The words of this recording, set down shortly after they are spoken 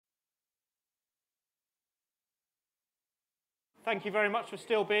Thank you very much for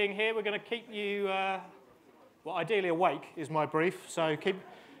still being here. We're going to keep you, well, ideally awake is my brief, so keep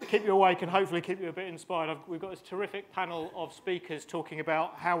you awake and hopefully keep you a bit inspired. We've got this terrific panel of speakers talking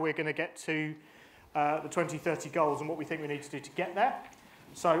about how we're going to get to the 2030 goals and what we think we need to do to get there.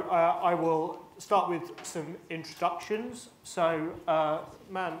 So I will start with some introductions. So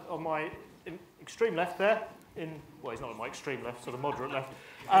man on my extreme left there, well, he's not on my extreme left, sort of moderate left,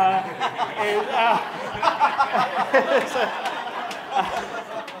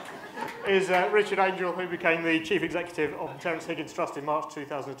 is Richard Angell, who became the Chief Executive of the Terence Higgins Trust in March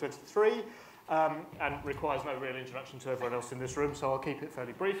 2023, and requires no real introduction to everyone else in this room, so I'll keep it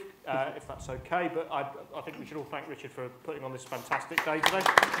fairly brief, if that's okay. But I think we should all thank Richard for putting on this fantastic day today.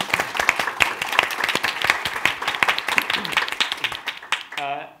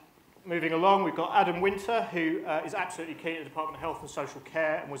 Moving along, we've got Adam Winter, who is absolutely key at the Department of Health and Social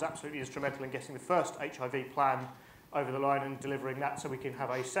Care and was absolutely instrumental in getting the first HIV plan over the line and delivering that so we can have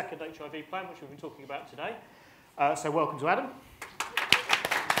a second HIV plan, which we've been talking about today. So welcome to Adam.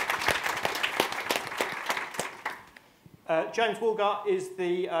 James Woolgar is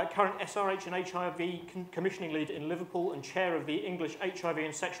the current SRH and HIV commissioning lead in Liverpool and chair of the English HIV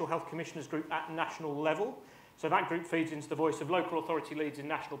and Sexual Health Commissioners Group at national level. So that group feeds into the voice of local authority leads in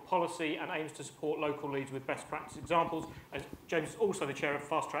national policy and aims to support local leads with best practice examples. And James is also the chair of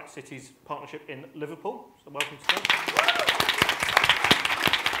Fast Track Cities Partnership in Liverpool. So welcome to James.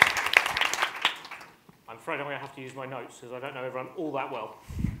 I'm afraid I'm going to have to use my notes because I don't know everyone all that well.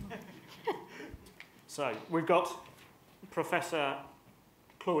 So we've got Professor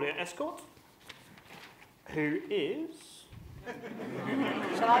Claudia Estcourt, who is...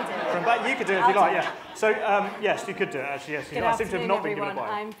 Shall I do it? From back, you could do it if you like, yeah. So, yes, you could do it, actually, yes. Good I seem to have not been given a everyone.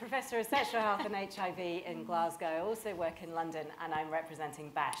 bio. I'm Professor of Sexual Health and HIV in Glasgow. I also work in London, and I'm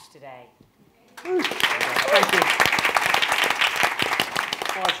representing BASH today. Thank you.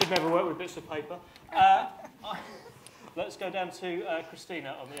 Well, I should never work with bits of paper. Let's go down to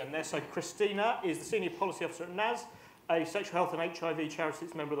Christina on the end there. So Christina is the Senior Policy Officer at NAS, a sexual health and HIV charity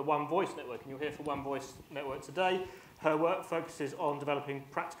that's a member of the One Voice Network, and you'll hear from One Voice Network today. Her work focuses on developing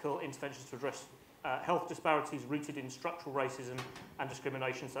practical interventions to address health disparities rooted in structural racism and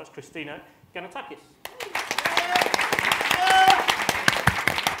discrimination. So that's Christina Ganotakis.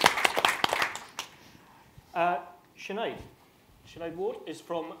 Sinead Ward is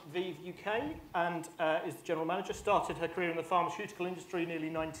from ViV UK and is the General Manager. Started her career in the pharmaceutical industry nearly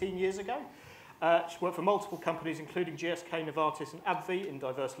 19 years ago. She worked for multiple companies, including GSK, Novartis and AbbVie, in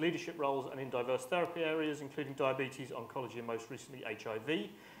diverse leadership roles and in diverse therapy areas, including diabetes, oncology, and most recently HIV,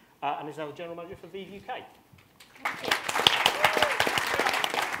 and is now the General Manager for ViV UK.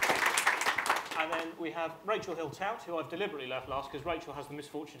 And then we have Rachel Hill-Tout, who I've deliberately left last because Rachel has the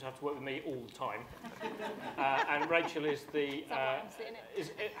misfortune to have to work with me all the time. And Rachel is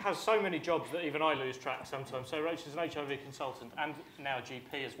has so many jobs that even I lose track sometimes. So Rachel's an HIV consultant and now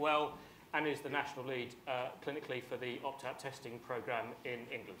GP as well, and is the national lead clinically for the opt-out testing programme in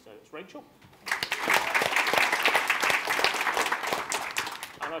England. So it's Rachel.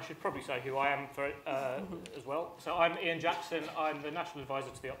 And I should probably say who I am for as well. So I'm Ian Jackson. I'm the national advisor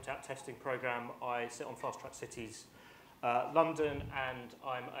to the opt-out testing programme. I sit on Fast Track Cities London, and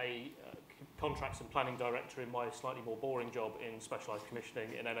I'm a contracts and planning director in my slightly more boring job in specialised commissioning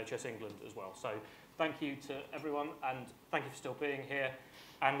in NHS England as well. So thank you to everyone, and thank you for still being here.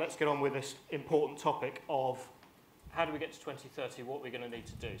 And let's get on with this important topic of how do we get to 2030, what we're going to need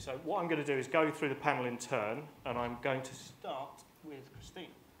to do. So what I'm going to do is go through the panel in turn, and I'm going to start with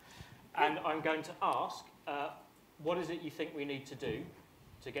Christina. And I'm going to ask, what is it you think we need to do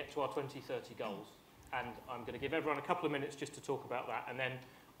to get to our 2030 goals? And I'm going to give everyone a couple of minutes just to talk about that, and then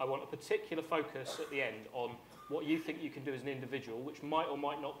I want a particular focus at the end on what you think you can do as an individual, which might or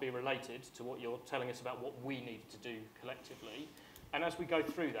might not be related to what you're telling us about what we need to do collectively. And as we go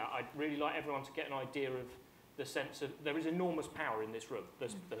through that, I'd really like everyone to get an idea of the sense of there is enormous power in this room.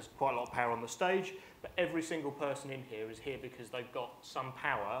 There's quite a lot of power on the stage, but every single person in here is here because they've got some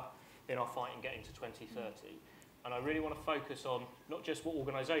power in our fight in getting to 2030. And I really want to focus on not just what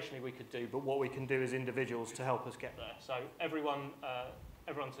organisationally we could do, but what we can do as individuals to help us get there. So everyone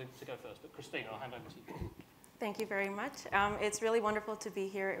to go first. But Christina, I'll hand over to you. Thank you very much. It's really wonderful to be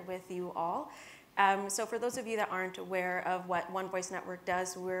here with you all. So for those of you that aren't aware of what One Voice Network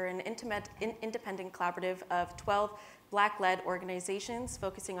does, we're an independent collaborative of 12 Black-led organizations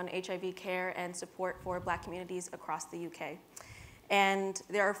focusing on HIV care and support for Black communities across the UK. And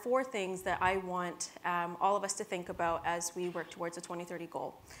there are 4 things that I want all of us to think about as we work towards a 2030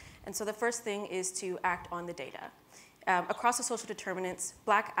 goal. And so the first thing is to act on the data. Across the social determinants,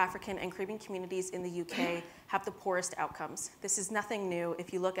 Black, African, and Caribbean communities in the UK have the poorest outcomes. This is nothing new.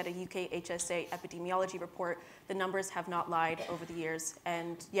 If you look at a UK HSA epidemiology report, the numbers have not lied over the years,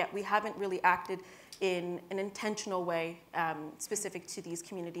 and yet we haven't really acted in an intentional way specific to these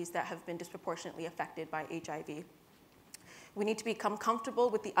communities that have been disproportionately affected by HIV. We need to become comfortable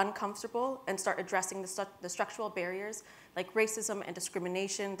with the uncomfortable and start addressing the structural barriers like racism and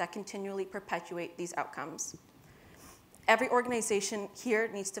discrimination that continually perpetuate these outcomes. Every organization here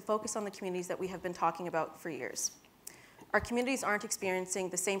needs to focus on the communities that we have been talking about for years. Our communities aren't experiencing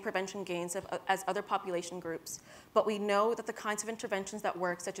the same prevention gains as other population groups, but we know that the kinds of interventions that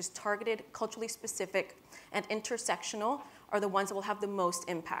work, such as targeted, culturally specific, and intersectional, are the ones that will have the most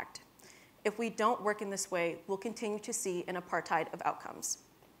impact. If we don't work in this way, we'll continue to see an apartheid of outcomes.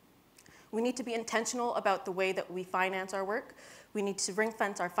 We need to be intentional about the way that we finance our work. We need to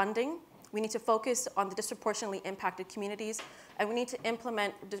ring-fence our funding. We need to focus on the disproportionately impacted communities, and we need to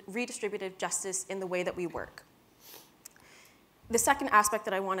implement redistributive justice in the way that we work. The second aspect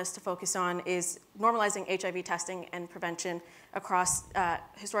that I want us to focus on is normalizing HIV testing and prevention across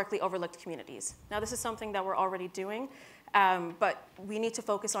historically overlooked communities. Now, this is something that we're already doing, but we need to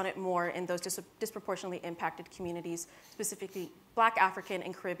focus on it more in those disproportionately impacted communities, specifically Black, African,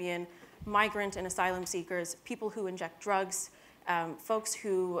 and Caribbean, migrant and asylum seekers, people who inject drugs, folks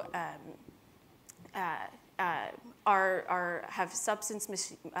who have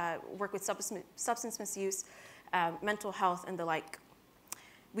work with substance misuse, mental health, and the like.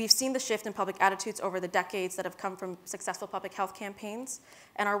 We've seen the shift in public attitudes over the decades that have come from successful public health campaigns,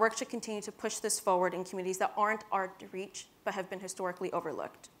 and our work should continue to push this forward in communities that aren't hard to reach but have been historically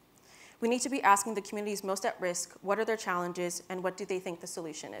overlooked. We need to be asking the communities most at risk, what are their challenges and what do they think the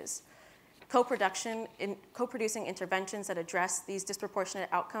solution is? Co-producing interventions that address these disproportionate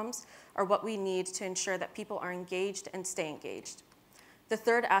outcomes are what we need to ensure that people are engaged and stay engaged. The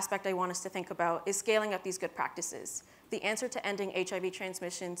third aspect I want us to think about is scaling up these good practices. The answer to ending HIV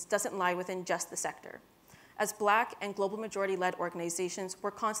transmissions doesn't lie within just the sector. As Black and global majority-led organizations,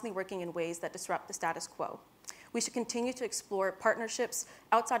 we're constantly working in ways that disrupt the status quo. We should continue to explore partnerships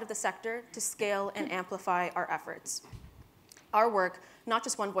outside of the sector to scale and amplify our efforts. Our work, not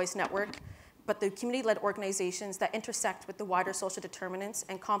just One Voice Network, but the community-led organizations that intersect with the wider social determinants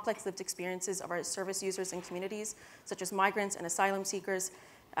and complex lived experiences of our service users and communities, such as migrants and asylum seekers,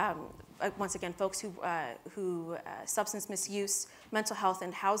 once again, folks who substance misuse, mental health,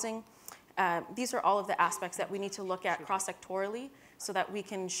 and housing. These are all of the aspects that we need to look at cross-sectorally so that we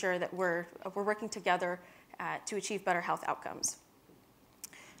can ensure that we're working together to achieve better health outcomes.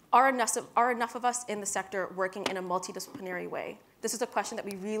 Are enough of us in the sector working in a multidisciplinary way? This is a question that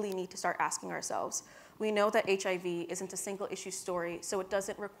we really need to start asking ourselves. We know that HIV isn't a single issue story, so it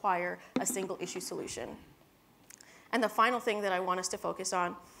doesn't require a single issue solution. And the final thing that I want us to focus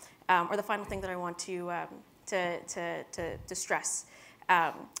on, or the final thing that I want to stress,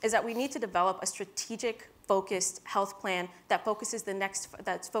 is that we need to develop a strategic, focused health plan that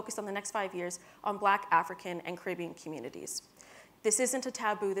that's focused on the next 5 years on Black, African, and Caribbean communities. This isn't a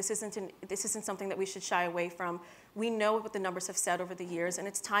taboo. This isn't something that we should shy away from. We know what the numbers have said over the years, and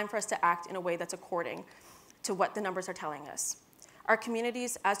it's time for us to act in a way that's according to what the numbers are telling us. Our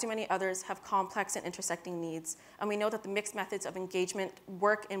communities, as do many others, have complex and intersecting needs, and we know that the mixed methods of engagement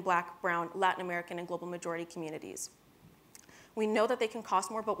work in Black, Brown, Latin American, and global majority communities. We know that they can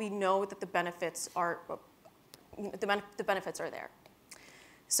cost more, but we know that the benefits are there.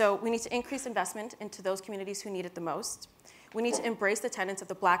 So we need to increase investment into those communities who need it the most. We need to embrace the tenets of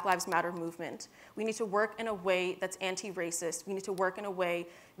the Black Lives Matter movement. We need to work in a way that's anti-racist. We need to work in a way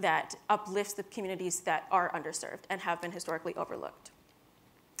that uplifts the communities that are underserved and have been historically overlooked.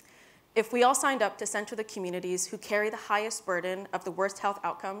 If we all signed up to center the communities who carry the highest burden of the worst health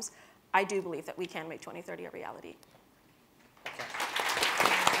outcomes, I do believe that we can make 2030 a reality.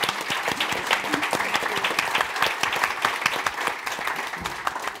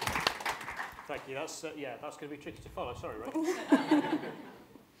 Thank you. That's going to be tricky to follow. Sorry, Ray.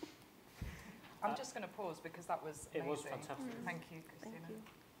 I'm just going to pause because that was amazing. It was fantastic. Thank you, Christina. Thank you.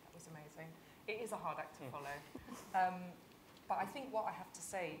 That was amazing. It is a hard act to follow. But I think what I have to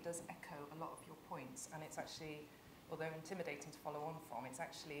say does echo a lot of your points, and it's actually, although intimidating to follow on from, it's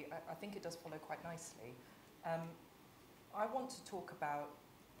actually, I think it does follow quite nicely. I want to talk about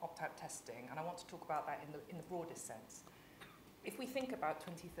opt-out testing, and I want to talk about that in the broadest sense. If we think about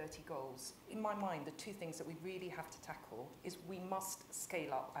 2030 goals, in my mind, the two things that we really have to tackle is we must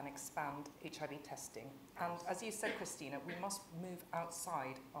scale up and expand HIV testing. And as you said, Christina, we must move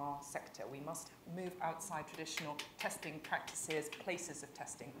outside our sector. We must move outside traditional testing practices, places of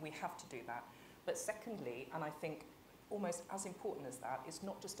testing. We have to do that. But secondly, and I think almost as important as that, it's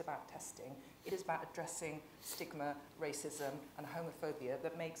not just about testing, it is about addressing stigma, racism and homophobia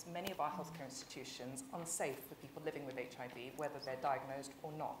that makes many of our healthcare institutions unsafe for people living with HIV, whether they're diagnosed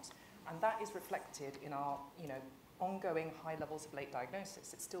or not. And that is reflected in our ongoing high levels of late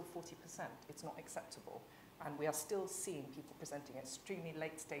diagnosis. It's still 40%, it's not acceptable. And we are still seeing people presenting at extremely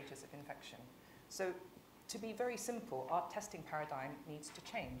late stages of infection. So to be very simple, our testing paradigm needs to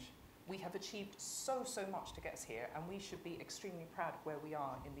change. We have achieved so much to get us here, and we should be extremely proud of where we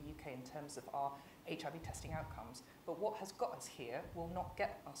are in the UK in terms of our HIV testing outcomes. But what has got us here will not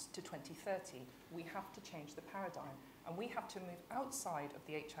get us to 2030. We have to change the paradigm, and we have to move outside of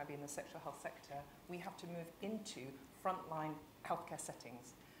the HIV and the sexual health sector. We have to move into frontline healthcare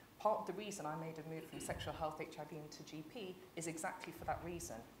settings. Part of the reason I made a move from sexual health, HIV into GP is exactly for that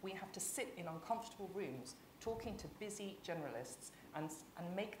reason. We have to sit in uncomfortable rooms talking to busy generalists and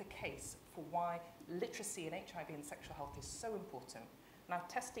make the case for why literacy in HIV and sexual health is so important. Now,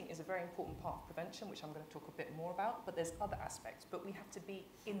 testing is a very important part of prevention, which I'm going to talk a bit more about, but there's other aspects. But we have to be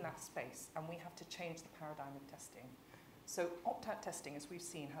in that space, and we have to change the paradigm of testing. So opt-out testing, as we've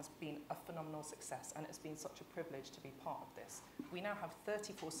seen, has been a phenomenal success, and it's been such a privilege to be part of this. We now have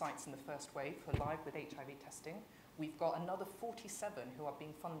 34 sites in the first wave who are live with HIV testing. We've got another 47 who are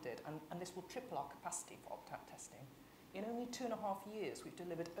being funded, and this will triple our capacity for opt-out testing. In only 2.5 years, we've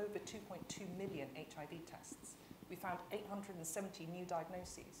delivered over 2.2 million HIV tests. We found 870 new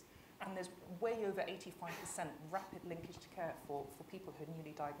diagnoses, and there's way over 85% rapid linkage to care for people who are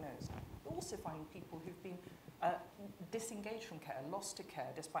newly diagnosed. We're also finding people who've been disengaged from care, lost to care,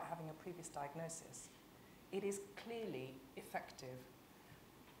 despite having a previous diagnosis. It is clearly effective.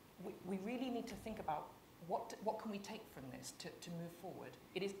 We really need to think about what can we take from this to move forward.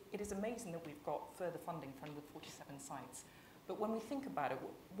 It is amazing that we've got further funding from the 47 sites. But when we think about it,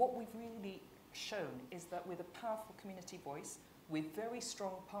 what we've really shown is that with a powerful community voice, with very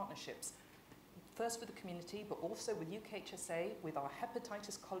strong partnerships, first with the community, but also with UKHSA, with our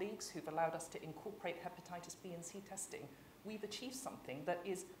hepatitis colleagues who've allowed us to incorporate hepatitis B and C testing, we've achieved something that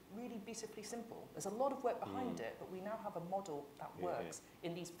is really beautifully simple. There's a lot of work behind it, but we now have a model that works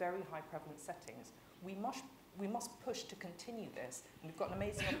in these very high prevalence settings. We must push to continue this, and we've got an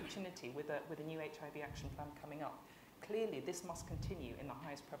amazing opportunity with a new HIV action plan coming up. Clearly, this must continue in the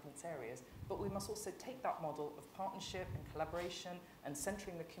highest prevalence areas, but we must also take that model of partnership and collaboration and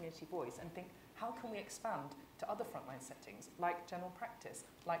centering the community voice and think, how can we expand to other frontline settings, like general practice,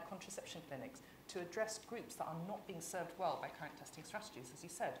 like contraception clinics, to address groups that are not being served well by current testing strategies, as you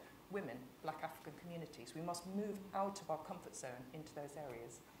said, women, Black African communities. We must move out of our comfort zone into those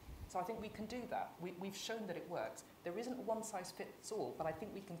areas. So I think we can do that. We've shown that it works. There isn't a one-size-fits-all, but I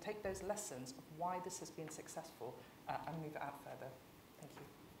think we can take those lessons of why this has been successful and move it out further. Thank you.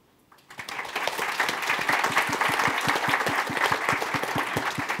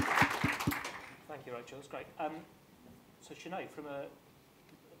 Thank you, Rachel. That's great. So Sinead, from a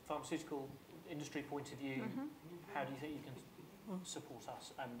pharmaceutical industry point of view, how do you think you can support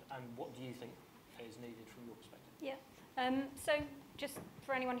us, and what do you think is needed from your perspective? Yeah. So just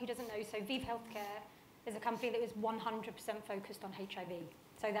for anyone who doesn't know, so Vive Healthcare is a company that is 100% focused on HIV.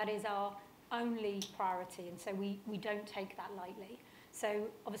 So that is our only priority, and so we don't take that lightly. So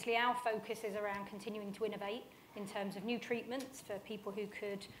obviously our focus is around continuing to innovate in terms of new treatments for people who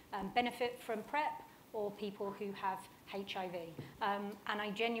could benefit from PrEP or people who have HIV. And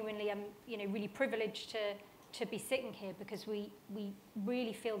I genuinely am really privileged to be sitting here because we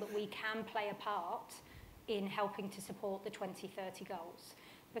really feel that we can play a part in helping to support the 2030 goals.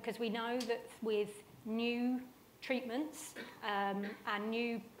 Because we know that with new treatments and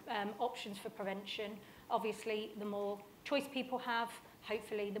new options for prevention, obviously the more choice people have,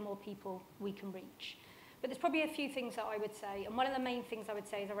 hopefully the more people we can reach. But there's probably a few things that I would say, and one of the main things I would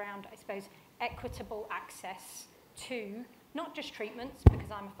say is around, I suppose, equitable access to not just treatments, because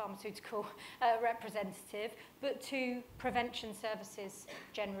I'm a pharmaceutical representative, but to prevention services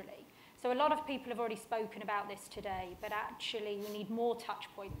generally. So a lot of people have already spoken about this today, but actually we need more touch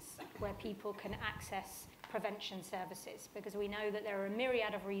points where people can access prevention services, because we know that there are a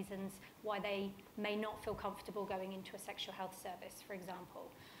myriad of reasons why they may not feel comfortable going into a sexual health service, for example.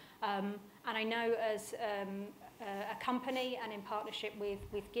 And I know as a company and in partnership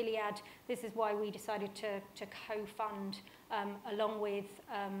with Gilead, this is why we decided to co-fund, along with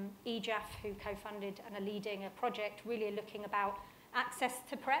EJAF, who co-funded and are leading a project really looking about access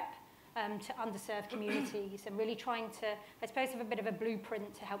to PrEP, to underserved communities, and really trying to, I suppose, have a bit of a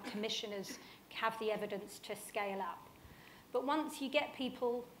blueprint to help commissioners have the evidence to scale up. But once you get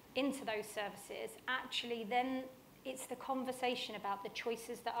people into those services, actually then it's the conversation about the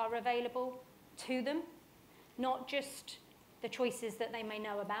choices that are available to them. not just the choices that they may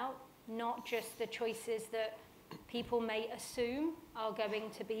know about, not just the choices that people may assume are going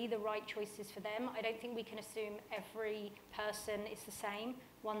to be the right choices for them. I don't think we can assume every person is the same,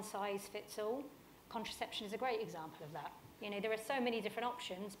 one size fits all. Contraception is a great example of that. You know, there are so many different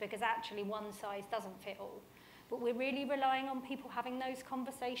options because actually one size doesn't fit all. But we're really relying on people having those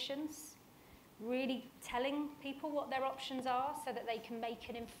conversations, really telling people what their options are so that they can make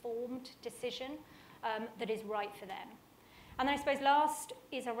an informed decision that is right for them. And then I suppose last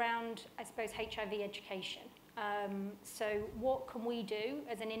is around, HIV education. So what can we do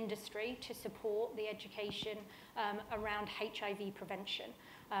as an industry to support the education around HIV prevention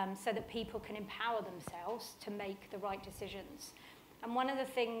so that people can empower themselves to make the right decisions? And one of the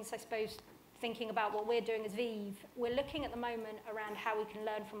things, I suppose, thinking about what we're doing as ViV, we're looking at the moment around how we can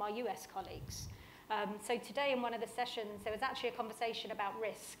learn from our US colleagues. So today in one of the sessions, there was actually a conversation about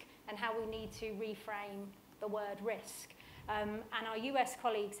risk and how we need to reframe the word risk. And our US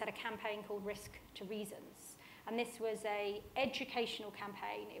colleagues had a campaign called Risk to Reasons. And this was an educational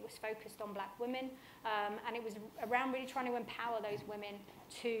campaign. It was focused on black women, and it was around really trying to empower those women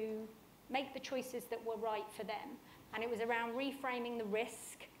to make the choices that were right for them. And it was around reframing the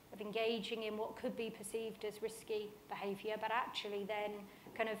risk of engaging in what could be perceived as risky behaviour, but actually then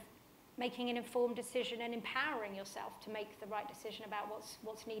kind of making an informed decision and empowering yourself to make the right decision about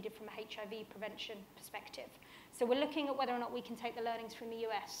what's needed from a HIV prevention perspective. So we're looking at whether or not we can take the learnings from the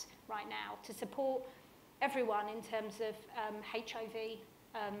US right now to support everyone in terms of HIV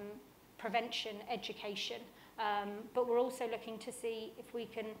prevention education. But we're also looking to see if we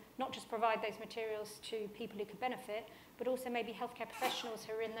can not just provide those materials to people who could benefit, but also maybe healthcare professionals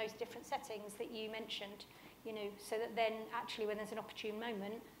who are in those different settings that you mentioned, you know, so that then actually when there's an opportune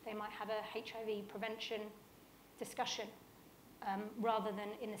moment, they might have a HIV prevention discussion rather than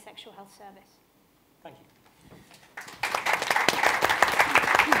in the sexual health service. Thank you.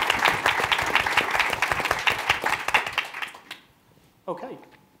 Okay,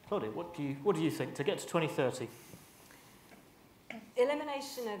 Claudia, what do you think to get to 2030?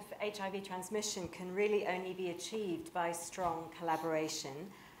 Elimination of HIV transmission can really only be achieved by strong collaboration,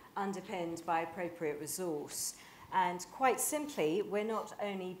 underpinned by appropriate resource. And quite simply, we're not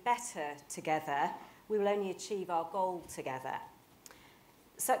only better together, we will only achieve our goal together.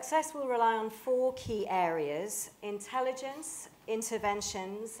 Success will rely on 4 key areas: intelligence,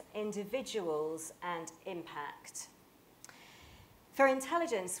 interventions, individuals, and impact. For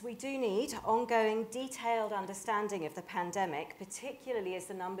intelligence, we do need ongoing detailed understanding of the pandemic, particularly as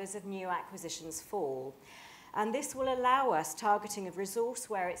the numbers of new acquisitions fall. And this will allow us targeting of resource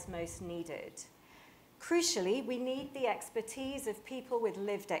where it's most needed. Crucially, we need the expertise of people with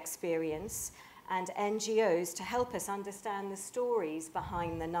lived experience and NGOs to help us understand the stories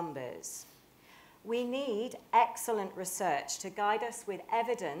behind the numbers. We need excellent research to guide us with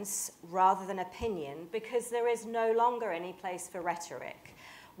evidence rather than opinion, because there is no longer any place for rhetoric.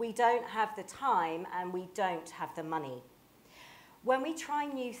 We don't have the time and we don't have the money. When we try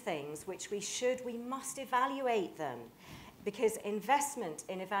new things, which we should, we must evaluate them, because investment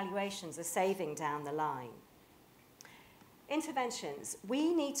in evaluations are saving down the line. Interventions.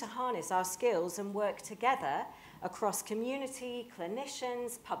 We need to harness our skills and work together across community,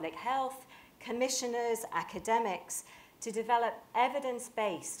 clinicians, public health, commissioners, academics, to develop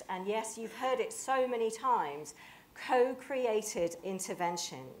evidence-based, and yes, you've heard it so many times, co-created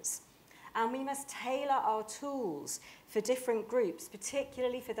interventions. And we must tailor our tools for different groups,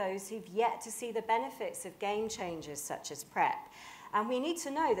 particularly for those who've yet to see the benefits of game changers such as PrEP. And we need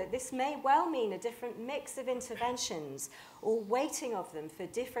to know that this may well mean a different mix of interventions or weighting of them for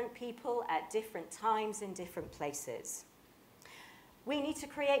different people at different times in different places. We need to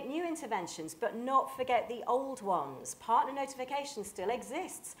create new interventions, but not forget the old ones. Partner notification still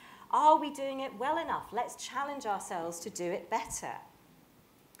exists. Are we doing it well enough? Let's challenge ourselves to do it better.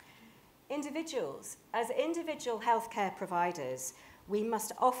 Individuals. As individual healthcare providers, we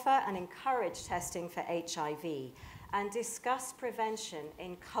must offer and encourage testing for HIV and discuss prevention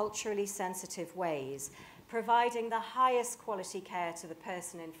in culturally sensitive ways, providing the highest quality care to the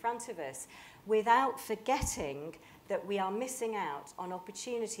person in front of us without forgetting that we are missing out on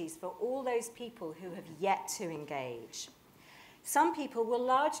opportunities for all those people who have yet to engage. Some people will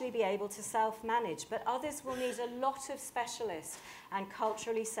largely be able to self-manage, but others will need a lot of specialist and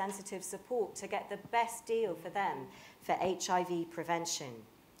culturally sensitive support to get the best deal for them for HIV prevention.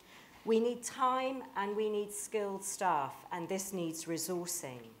 We need time and we need skilled staff, and this needs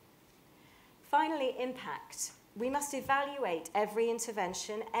resourcing. Finally, impact. We must evaluate every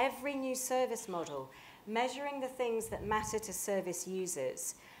intervention, every new service model, measuring the things that matter to service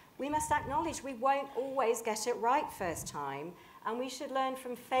users. We must acknowledge we won't always get it right first time, and we should learn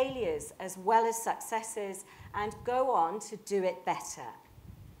from failures as well as successes and go on to do it better.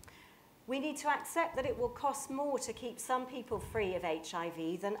 We need to accept that it will cost more to keep some people free of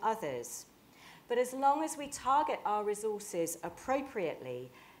HIV than others. But as long as we target our resources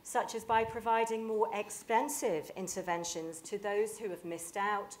appropriately, such as by providing more expensive interventions to those who have missed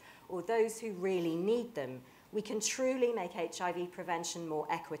out or those who really need them, we can truly make HIV prevention more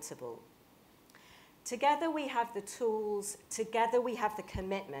equitable. Together we have the tools, together we have the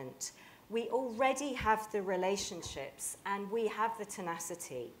commitment, we already have the relationships, and we have the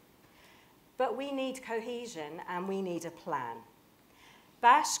tenacity. But we need cohesion and we need a plan.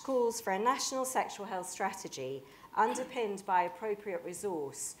 BASH calls for a national sexual health strategy underpinned by appropriate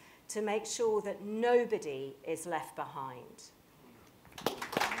resource to make sure that nobody is left behind.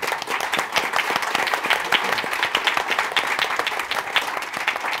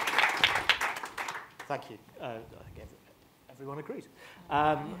 Thank you. I think everyone agrees.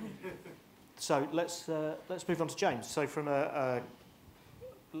 So let's move on to James. So from a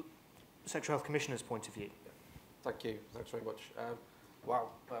Sexual Health Commissioner's point of view. Thank you. Thanks very much. Wow,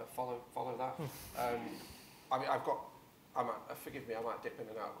 follow that. I mean, forgive me, I might dip in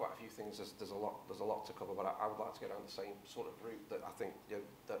and out of quite a few things. There's a lot to cover, but I would like to go down the same sort of route that I think, you know,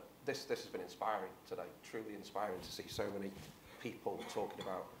 that this has been inspiring today, truly inspiring to see so many people talking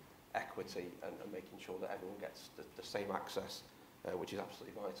about equity and making sure that everyone gets the same access, which is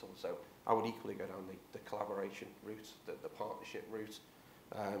absolutely vital. So I would equally go down the collaboration route, the partnership route.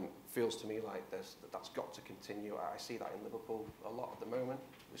 Feels to me like that's got to continue. I see that in Liverpool a lot at the moment.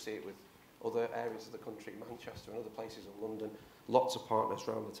 We see it with other areas of the country, Manchester and other places in London. Lots of partners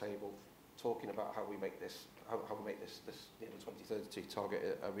around the table talking about how we make this, you know, the 2030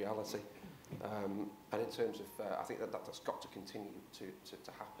 target a reality. And in terms of, I think that's got to continue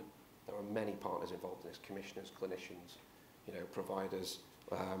to happen. There are many partners involved in this: commissioners, clinicians, you know, providers,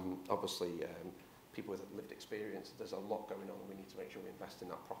 obviously. People with lived experience. There's a lot going on. We need to make sure we invest in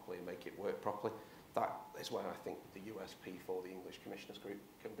that properly and make it work properly. That is where I think the USP for the English Commissioners Group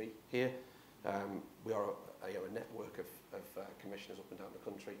can be here. We are a network of commissioners up and down the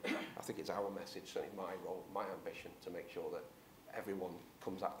country. I think it's our message, certainly my role, my ambition, to make sure that everyone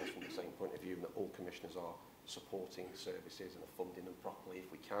comes at this from the same point of view and that all commissioners are supporting services and are funding them properly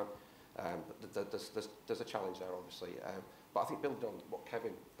if we can. But there's a challenge there, obviously. But I think building on what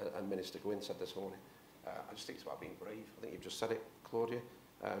Kevin and Minister Gwynne said this morning, I just think it's about being brave. I think you've just said it, Claudia.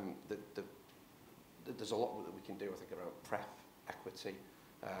 There's a lot that we can do, I think, around PrEP, equity.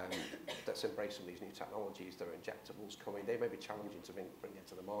 Let's embrace some of these new technologies. There are injectables coming. They may be challenging to bring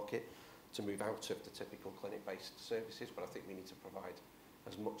into the market, to move out of the typical clinic-based services, but I think we need to provide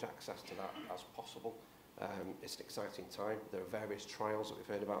as much access to that as possible. It's an exciting time. There are various trials that we've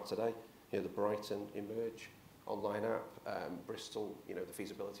heard about today. You know, the Brighton Emerge online app, Bristol, you know, the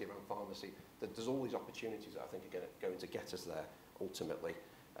feasibility around pharmacy. There's all these opportunities that I think are going to get us there ultimately.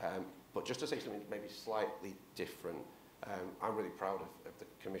 But just to say something maybe slightly different, I'm really proud of the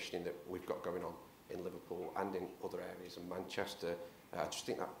commissioning that we've got going on in Liverpool and in other areas in Manchester. I just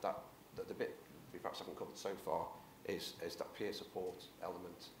think that the bit we perhaps haven't covered so far is that peer support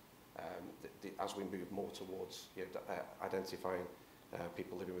element. As we move more towards, you know, identifying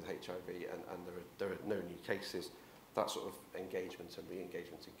people living with HIV and there are no new cases, that sort of engagement and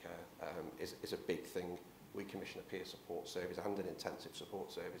re-engagement in care is a big thing. We commission a peer support service and an intensive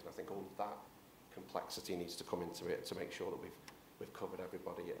support service, and I think all of that complexity needs to come into it to make sure that we've covered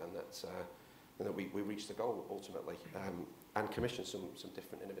everybody and that we reach the goal ultimately, and commission some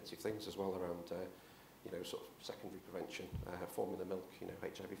different innovative things as well around you know, sort of secondary prevention, formula milk, you know,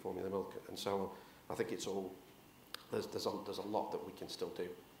 HIV formula milk, and so on. I think it's all there's a lot that we can still do,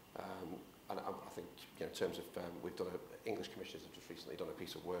 and I think, you know, in terms of we've done English commissioners have just recently done a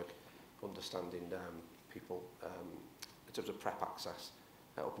piece of work understanding people in terms of PrEP access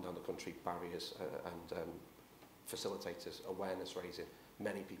up and down the country, barriers and facilitators, awareness raising.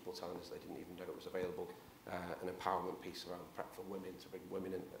 Many people telling us they didn't even know it was available. An empowerment piece around PrEP for women, to bring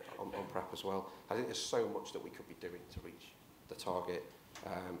women in on PrEP as well. I think there's so much that we could be doing to reach the target,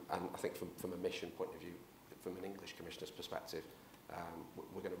 and I think from a mission point of view, from an English commissioner's perspective,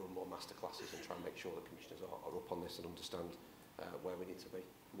 we're going to run more masterclasses and try and make sure that commissioners are up on this and understand where we need to be,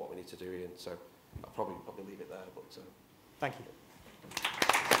 what we need to do here. And so I'll probably leave it there. But thank you.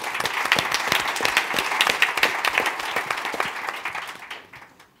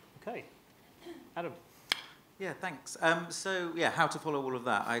 Okay, Adam. Yeah, thanks. So, yeah, how to follow all of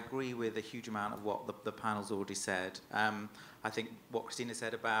that. I agree with a huge amount of what the panel's already said. I think what Christina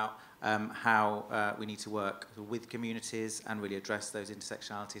said about how we need to work with communities and really address those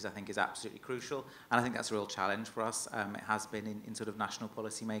intersectionalities, I think is absolutely crucial. And I think that's a real challenge for us. It has been in sort of national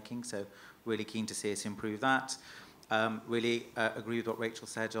policy making, so really keen to see us improve that. Really agree with what Rachel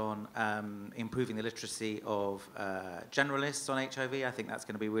said on improving the literacy of generalists on HIV. I think that's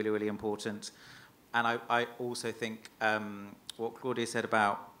going to be really, really important. And I also think what Claudia said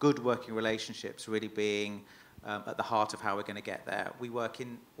about good working relationships really being at the heart of how we're going to get there.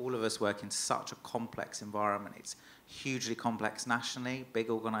 All of us work in such a complex environment. It's hugely complex nationally, big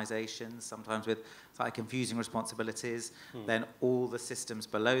organisations, sometimes with slightly confusing responsibilities. Then all the systems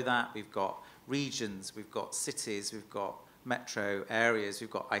below that, we've got regions, we've got cities, we've got metro areas,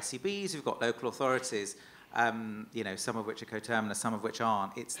 we've got ICBs, we've got local authorities, you know, some of which are coterminous, some of which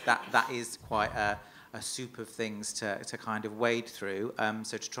aren't. That is quite a soup of things to kind of wade through.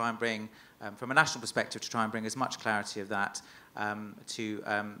 So to try and bring, from a national perspective, to try and bring as much clarity of that to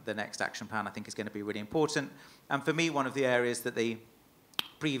the next action plan, I think is going to be really important. And for me, one of the areas that the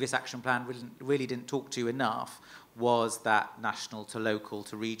previous action plan really didn't talk to enough was that national to local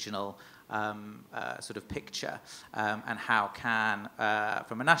to regional sort of picture, and how can,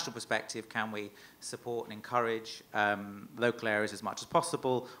 from a national perspective, can we support and encourage local areas as much as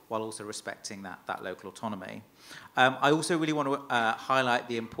possible while also respecting that local autonomy. I also really want to highlight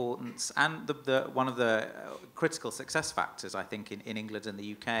the importance and one of the critical success factors, I think, in England and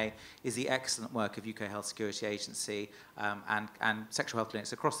the UK is the excellent work of UK Health Security Agency and sexual health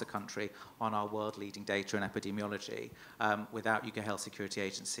clinics across the country on our world-leading data and epidemiology. Without UK Health Security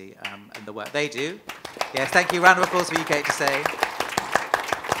Agency and the work they do. Yes, thank you. Round of applause for UK to say.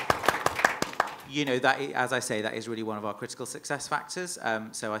 You know, that, as I say, that is really one of our critical success factors.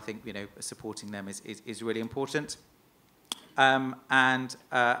 So I think, you know, supporting them is really important. And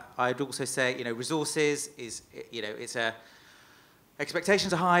I'd also say, you know, resources is, you know, it's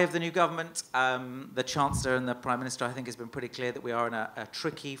expectations are high of the new government. The Chancellor and the Prime Minister, I think, has been pretty clear that we are in a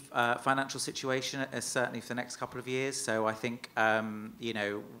tricky financial situation, certainly for the next couple of years. So I think, you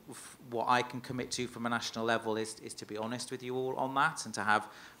know, what I can commit to from a national level is to be honest with you all on that and to have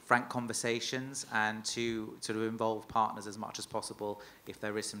frank conversations and to sort of involve partners as much as possible if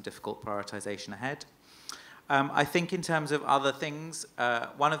there is some difficult prioritisation ahead. I think in terms of other things,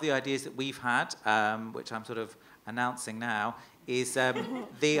 one of the ideas that we've had, which I'm sort of announcing now, is I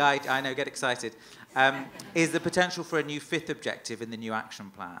know, get excited, is the potential for a new fifth objective in the new action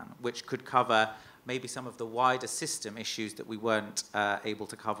plan, which could cover maybe some of the wider system issues that we weren't able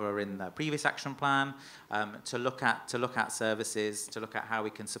to cover in the previous action plan, to look at services, to look at how we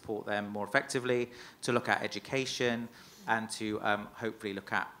can support them more effectively, to look at education, and to hopefully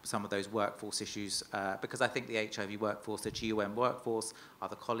look at some of those workforce issues, because I think the HIV workforce, the GUM workforce,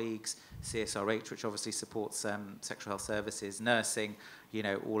 other colleagues, CSRH, which obviously supports sexual health services, nursing, you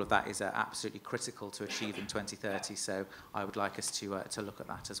know, all of that is absolutely critical to achieve in 2030. So I would like us to look at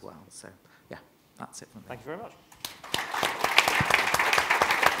that as well. So yeah, that's it from me. Thank you very much.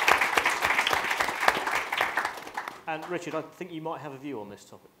 And Richard, I think you might have a view on this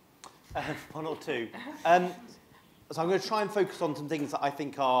topic. One or two. So I'm going to try and focus on some things that I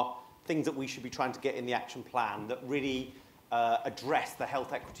think are things that we should be trying to get in the action plan that really address the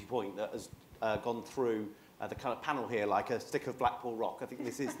health equity point that has gone through the kind of panel here like a stick of Blackpool rock. I think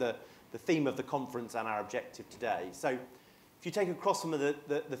this is the theme of the conference and our objective today. So if you take across some of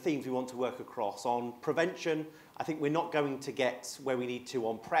the themes we want to work across on prevention, I think we're not going to get where we need to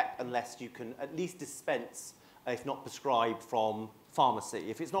on PrEP unless you can at least dispense, if not prescribe, from pharmacy.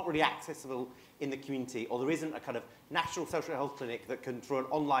 If it's not really accessible in the community, or there isn't a kind of national social health clinic that can, through an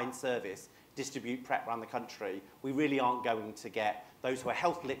online service, distribute PrEP around the country, we really aren't going to get those who are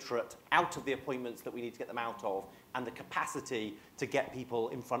health literate out of the appointments that we need to get them out of, and the capacity to get people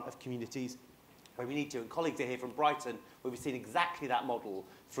in front of communities where we need to. And colleagues are here from Brighton, where we've seen exactly that model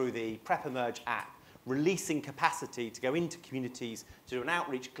through the PrEP Emerge app, releasing capacity to go into communities to do an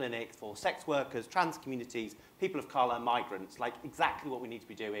outreach clinic for sex workers, trans communities, people of colour, migrants, like exactly what we need to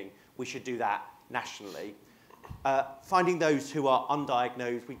be doing. We should do that nationally. Finding those who are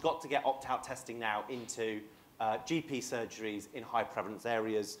undiagnosed, we've got to get opt-out testing now into GP surgeries in high prevalence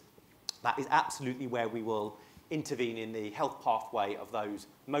areas. That is absolutely where we will intervene in the health pathway of those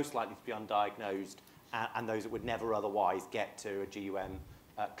most likely to be undiagnosed and those that would never otherwise get to a GUM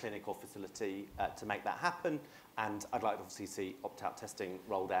clinic or facility to make that happen. And I'd like to obviously see opt-out testing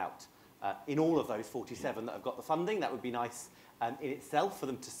rolled out in all of those 47 that have got the funding. That would be nice in itself for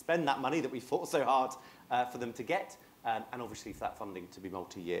them to spend that money that we fought so hard for them to get, and obviously for that funding to be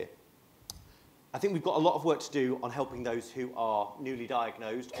multi-year. I think we've got a lot of work to do on helping those who are newly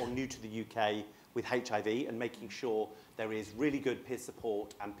diagnosed or new to the UK with HIV and making sure there is really good peer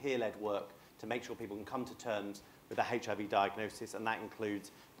support and peer-led work to make sure people can come to terms with a HIV diagnosis, and that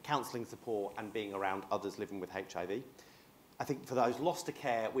includes counselling support and being around others living with HIV. I think for those lost to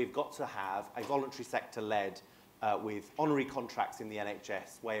care, we've got to have a voluntary sector-led with honorary contracts in the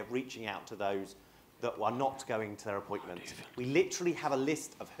NHS way of reaching out to those that are not going to their appointments. We literally have a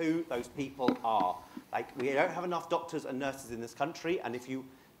list of who those people are. Like, we don't have enough doctors and nurses in this country, and if you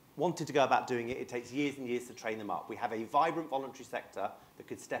wanted to go about doing it, it takes years and years to train them up. We have a vibrant voluntary sector that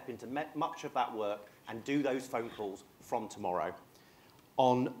could step into much of that work and do those phone calls from tomorrow.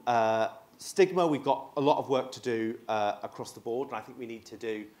 On stigma, we've got a lot of work to do across the board, and I think we need to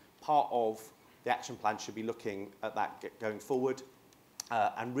do part of the action plan should be looking at that going forward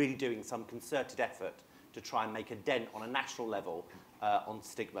and really doing some concerted effort to try and make a dent on a national level on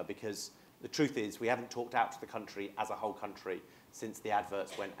stigma, because the truth is we haven't talked out to the country as a whole country since the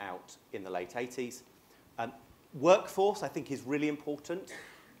adverts went out in the late 80s. Workforce, I think, is really important,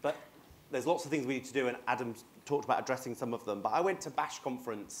 but there's lots of things we need to do, and Adam's talked about addressing some of them. But I went to BASH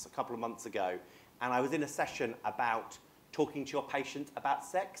conference a couple of months ago, and I was in a session about talking to your patient about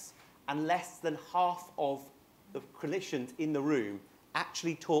sex, and less than half of the clinicians in the room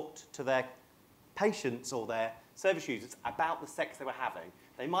actually talked to their patients or their service users about the sex they were having.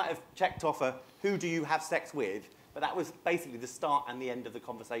 They might have checked off a who do you have sex with, but that was basically the start and the end of the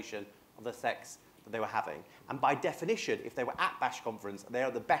conversation of the sex that they were having. And by definition, if they were at BASH conference, they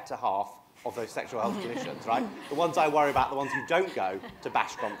are the better half of those sexual health clinicians, right? The ones I worry about, the ones who don't go to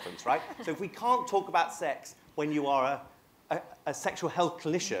BASH conference, right? So if we can't talk about sex when you are a sexual health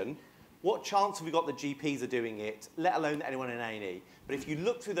clinician, what chance have we got that GPs are doing it, let alone anyone in A&E? But if you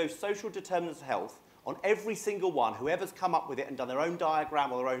look through those social determinants of health, on every single one, whoever's come up with it and done their own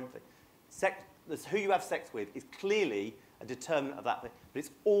diagram or their own thing, who you have sex with is clearly a determinant of that, but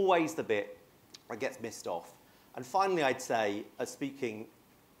it's always the bit that gets missed off. And finally, I'd say, speaking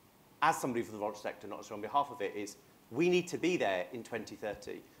as somebody from the voluntary sector, not just on behalf of it, is we need to be there in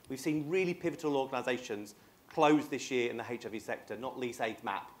 2030. We've seen really pivotal organisations close this year in the HIV sector, not least AIDS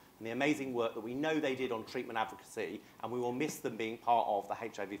MAP, and the amazing work that we know they did on treatment advocacy, and we will miss them being part of the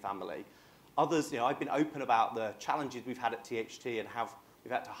HIV family. Others, I've been open about the challenges we've had at THT and how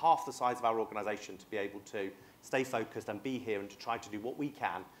we've had to half the size of our organisation to be able to stay focused and be here and to try to do what we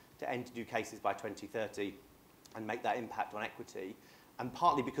can to end new cases by 2030 and make that impact on equity. And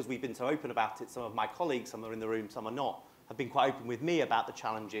partly because we've been so open about it, some of my colleagues, some are in the room, some are not, have been quite open with me about the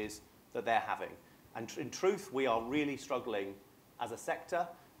challenges that they're having. And in truth, we are really struggling as a sector.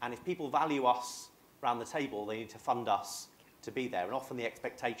 And if people value us around the table, they need to fund us to be there. And often the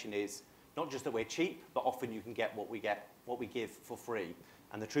expectation is not just that we're cheap, but often you can get what we give for free.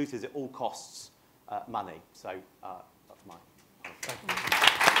 And the truth is it all costs money. So that's my Thank you.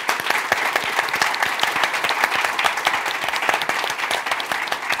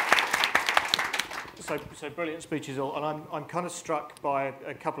 So brilliant speeches all, and I'm kind of struck by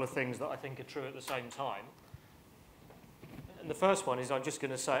a couple of things that I think are true at the same time. And the first one is I'm just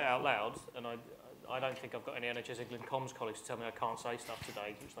going to say it out loud, and I don't think I've got any NHS England comms colleagues to tell me I can't say stuff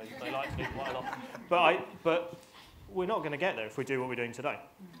today, which they like to do quite a lot. But we're not going to get there if we do what we're doing today.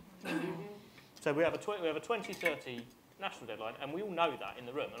 So we have a 2030 national deadline, and we all know that in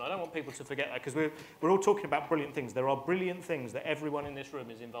the room, and I don't want people to forget that, because we're all talking about brilliant things. There are brilliant things that everyone in this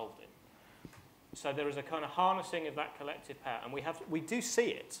room is involved in. So there is a kind of harnessing of that collective power, and we do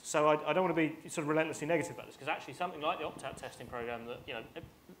see it. So I don't want to be sort of relentlessly negative about this, because actually something like the opt-out testing programme that,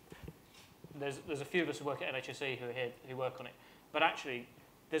 there's a few of us who work at NHSE who are here who work on it, but actually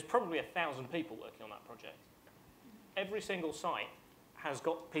there's probably 1,000 people working on that project. Every single site has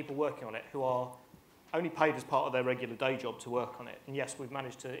got people working on it who are only paid as part of their regular day job to work on it. And yes, we've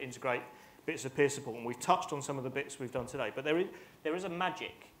managed to integrate bits of peer support, and we've touched on some of the bits we've done today, but there is a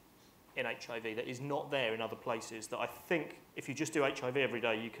magic in HIV that is not there in other places that I think if you just do HIV every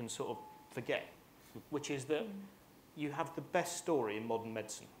day you can sort of forget, which is that you have the best story in modern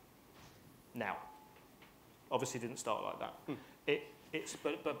medicine now. Obviously it didn't start like that.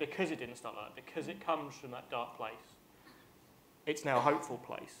 But because it didn't start like that, because it comes from that dark place, it's now a hopeful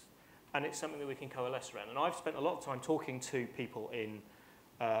place, and it's something that we can coalesce around. And I've spent a lot of time talking to people in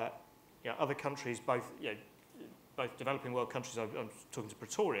other countries, both developing world countries. I'm talking to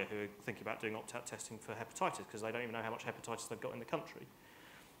Pretoria, who are thinking about doing opt-out testing for hepatitis because they don't even know how much hepatitis they've got in the country.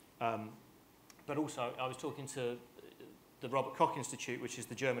 But also, I was talking to the Robert Koch Institute, which is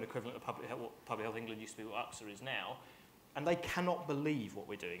the German equivalent of what Public Health England used to be, what UXA is now, and they cannot believe what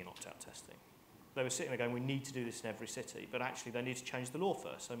we're doing in opt-out testing. they were sitting there going, we need to do this in every city, but actually they need to change the law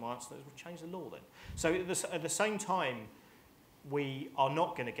first. So my answer is, we'll change the law then. So at the same time, we are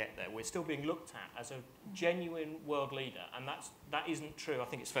not going to get there. We're still being looked at as a genuine world leader, and that isn't true. I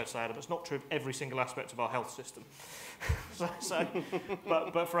think it's fair to say, Adam, it's not true of every single aspect of our health system.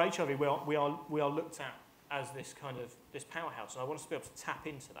 But for HIV, we are looked at as this kind of this powerhouse, and I want us to be able to tap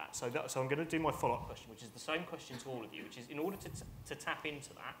into that. So I'm going to do my follow-up question, which is the same question to all of you, which is, in order to tap into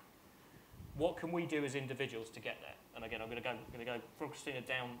that, what can we do as individuals to get there? And again, I'm going to go from Christina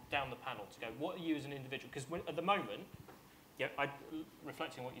down the panel to go, what are you as an individual? Because at the moment,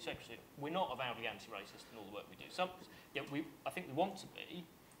 reflecting on what you said, Christina, we're not avowedly anti-racist in all the work we do. I think we want to be,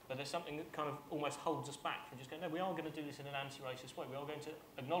 but there's something that kind of almost holds us back from just going, no, we are going to do this in an anti-racist way. We are going to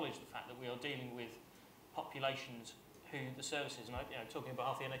acknowledge the fact that we are dealing with populations who the services, and talking on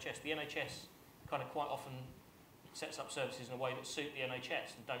behalf of the NHS kind of quite often sets up services in a way that suit the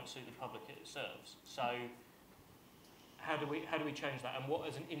NHS and don't suit the public it serves. So how do we change that? And what,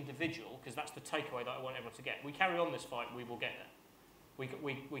 as an individual, because that's the takeaway that I want everyone to get. We carry on this fight, we will get there.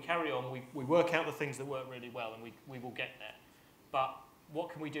 We carry on, we work out the things that work really well, and we will get there. But what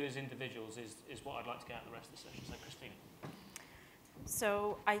can we do as individuals is what I'd like to get out of the rest of the session. So Christina.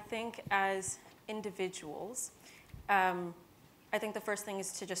 So I think as individuals, I think the first thing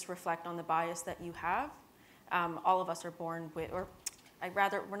is to just reflect on the bias that you have. All of us are born with, or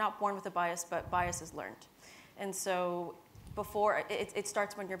we're not born with a bias, but bias is learned. And so it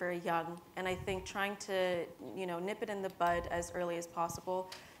starts when you're very young, and I think trying to nip it in the bud as early as possible.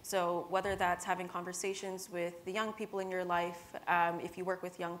 So whether that's having conversations with the young people in your life, if you work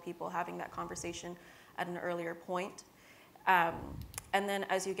with young people, having that conversation at an earlier point. And then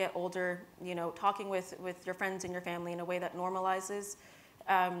as you get older, talking with your friends and your family in a way that normalizes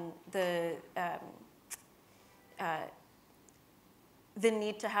the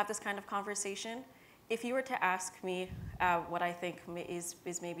need to have this kind of conversation. If you were to ask me what I think is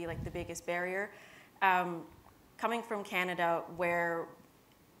maybe like the biggest barrier, coming from Canada, where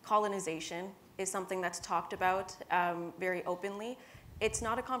colonization is something that's talked about very openly, it's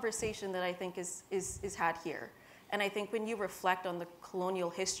not a conversation that I think is had here. And I think when you reflect on the colonial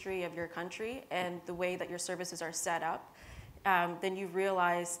history of your country and the way that your services are set up, then you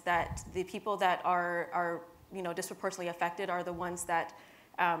realize that the people that are disproportionately affected are the ones that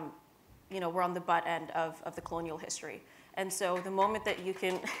were on the butt end of the colonial history. And so the moment that you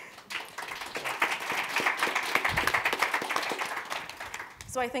can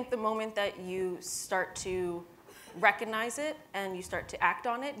So I think the moment that you start to recognize it and you start to act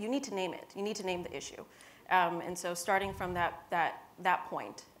on it, you need to name it. You need to name the issue. And so starting from that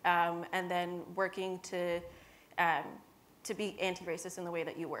point, and then working to be anti-racist in the way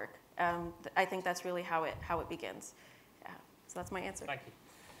that you work. I think that's really how it begins. So that's my answer. Thank you.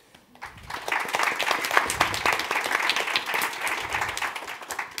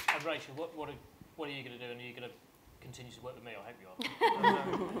 And Rachel, what are you going to do? And are you going to continue to work with me? I hope you are.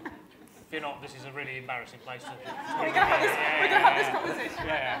 If you're not, this is a really embarrassing place to... We're going to have this conversation.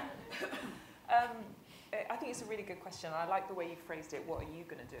 Yeah. I think it's a really good question. I like the way you phrased it. What are you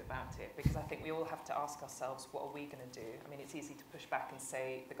going to do about it? Because I think we all have to ask ourselves, what are we going to do? I mean, it's easy to push back and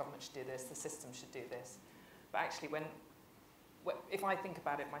say the government should do this, the system should do this. But actually, if I think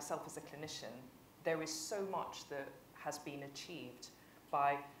about it myself as a clinician, there is so much that has been achieved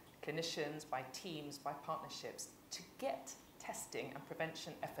by clinicians, by teams, by partnerships to get testing and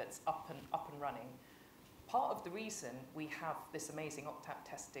prevention efforts up and running. Part of the reason we have this amazing opt-out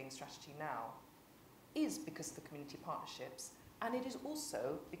testing strategy now is because of the community partnerships, and it is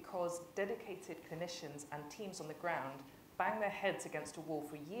also because dedicated clinicians and teams on the ground banged their heads against a wall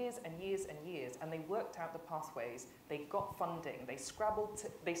for years and years and years, and they worked out the pathways, they got funding, they scrabbled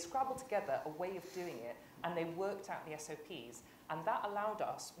together a way of doing it, and they worked out the SOPs. And that allowed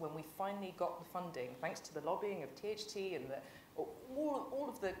us, when we finally got the funding, thanks to the lobbying of THT and all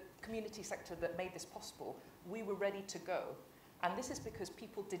of the community sector that made this possible, we were ready to go. And this is because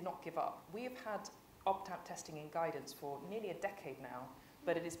people did not give up. We have had opt-out testing and guidance for nearly a decade now,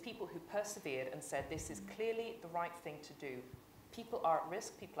 but it is people who persevered and said this is clearly the right thing to do. People are at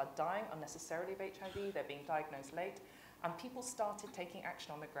risk, people are dying unnecessarily of HIV, they're being diagnosed late, and people started taking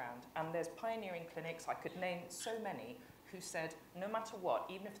action on the ground. And there's pioneering clinics, I could name so many, who said, no matter what,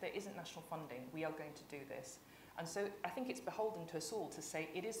 even if there isn't national funding, we are going to do this. And so I think it's beholden to us all to say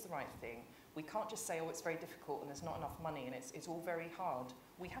it is the right thing. We can't just say, oh, it's very difficult and there's not enough money and it's all very hard.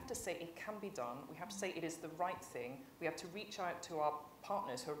 We have to say it can be done. We have to say it is the right thing. We have to reach out to our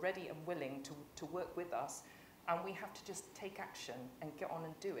partners who are ready and willing to work with us. And we have to just take action and get on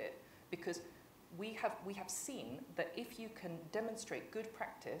and do it. Because we have seen that if you can demonstrate good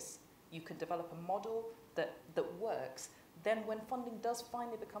practice, you can develop a model that works, then when funding does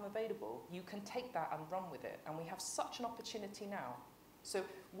finally become available, you can take that and run with it. And we have such an opportunity now. So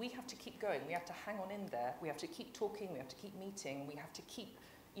we have to keep going. We have to hang on in there. We have to keep talking. We have to keep meeting. We have to keep,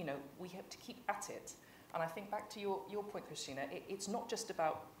 we have to keep at it. And I think back to your point, Christina, it's not just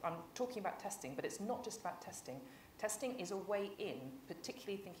about, I'm talking about testing, but it's not just about testing. Testing is a way in,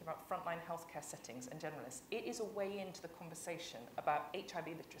 particularly thinking about frontline healthcare settings and generalists. It is a way into the conversation about HIV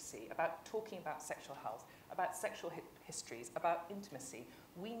literacy, about talking about sexual health, about sexual histories, about intimacy.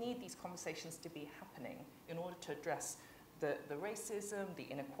 We need these conversations to be happening in order to address the racism, the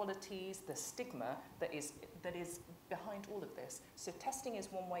inequalities, the stigma that is behind all of this. So testing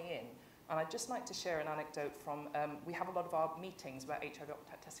is one way in. And I'd just like to share an anecdote from, we have a lot of our meetings about HIV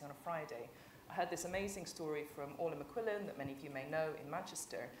opt-out testing on a Friday. I heard this amazing story from Orla McQuillan that many of you may know in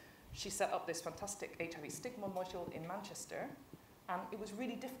Manchester. She set up this fantastic HIV stigma module in Manchester, and it was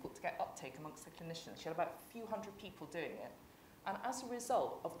really difficult to get uptake amongst the clinicians. She had about a few hundred people doing it. And as a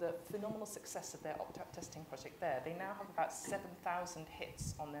result of the phenomenal success of their opt-out testing project there, they now have about 7,000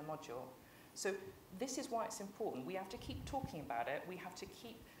 hits on their module. So this is why it's important. We have to keep talking about it. We have to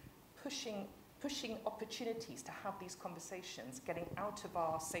keep pushing opportunities to have these conversations, getting out of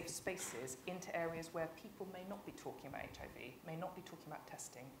our safe spaces into areas where people may not be talking about HIV, may not be talking about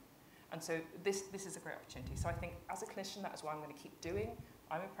testing. And so this is a great opportunity. So I think as a clinician, that is what I'm going to keep doing.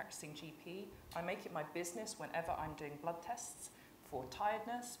 I'm a practicing GP. I make it my business whenever I'm doing blood tests for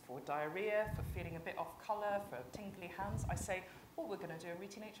tiredness, for diarrhea, for feeling a bit off colour, for tingly hands. I say, oh, we're going to do a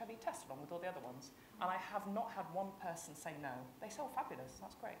routine HIV test along with all the other ones. And I have not had one person say no. They say, oh, fabulous,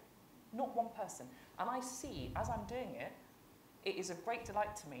 that's great. Not one person. And I see, as I'm doing it, it is a great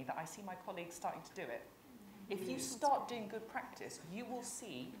delight to me that I see my colleagues starting to do it. If you start doing good practice, you will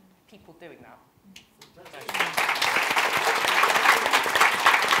see people doing that.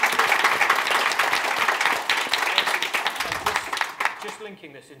 Just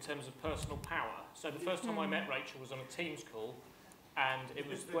linking this in terms of personal power. So the first time I met Rachel was on a Teams call, and it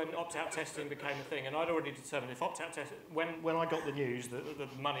was when opt-out testing became a thing, and I'd already determined if opt-out testing, when I got the news that the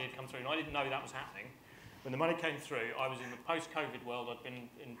money had come through, and I didn't know that was happening, when the money came through, I was in the post-COVID world. I'd been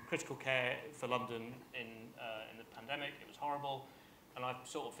in critical care for London in the pandemic. It was horrible, and I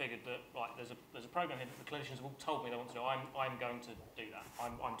sort of figured that, right, there's a program here that the clinicians have all told me they want to do. I'm going to do that.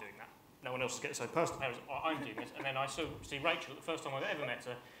 I'm doing that. No one else gets so personal. I'm doing this, and then I see Rachel. The first time I've ever met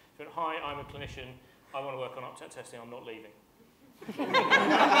her, she went, "Hi, I'm a clinician. I want to work on opt-out testing. I'm not leaving."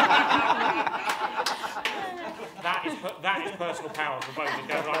 that is personal power for both of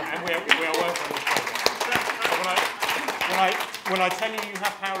us, right? And we are working on this program. So when I tell you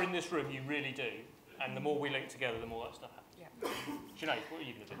have power in this room, you really do. And the more we link together, the more that stuff happens. Yeah. Sinead, what are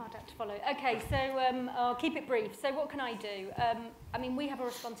you going to do? Hard act to follow. Okay, so I'll keep it brief. So what can I do? I mean, we have a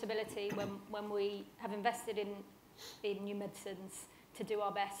responsibility when we have invested in new medicines to do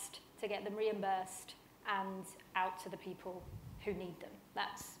our best to get them reimbursed and out to the people who need them.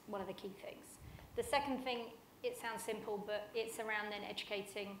 That's one of the key things. The second thing, it sounds simple, but it's around then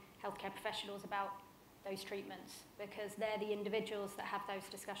educating healthcare professionals about those treatments, because they're the individuals that have those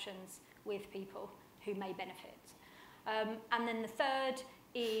discussions with people who may benefit. And then the third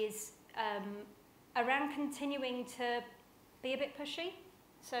is around continuing to be a bit pushy.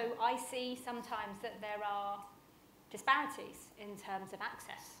 So I see sometimes that there are disparities in terms of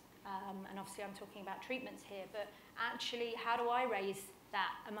access. And obviously I'm talking about treatments here, but actually how do I raise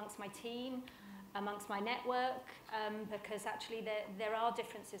that amongst my team, amongst my network, because actually there are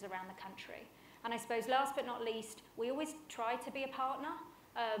differences around the country. And I suppose last but not least, we always try to be a partner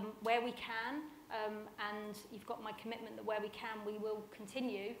where we can, and you've got my commitment that where we can, we will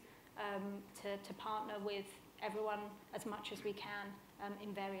continue to partner with everyone as much as we can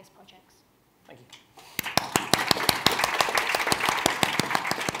in various projects. Thank you.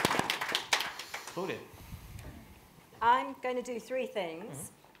 Claudia. I'm going to do three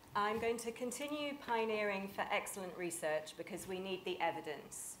things. I'm going to continue pioneering for excellent research because we need the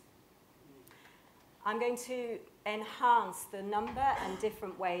evidence. I'm going to enhance the number and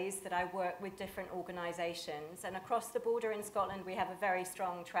different ways that I work with different organisations. And across the border in Scotland, we have a very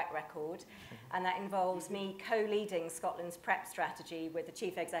strong track record. And that involves me co-leading Scotland's PrEP strategy with the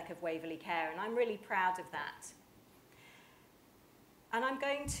Chief Exec of Waverley Care. And I'm really proud of that. And I'm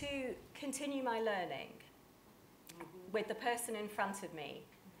going to continue my learning with the person in front of me.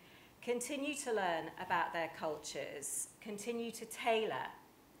 Continue to learn about their cultures. Continue to tailor.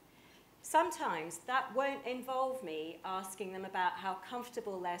 Sometimes that won't involve me asking them about how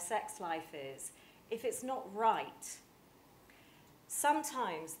comfortable their sex life is if it's not right.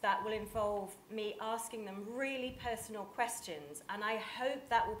 Sometimes that will involve me asking them really personal questions, and I hope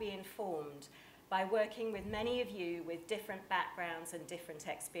that will be informed by working with many of you with different backgrounds and different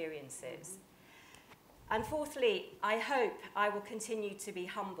experiences. And fourthly, I hope I will continue to be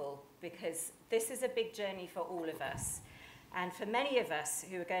humble, because this is a big journey for all of us. And for many of us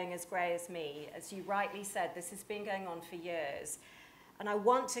who are going as grey as me, as you rightly said, this has been going on for years. And I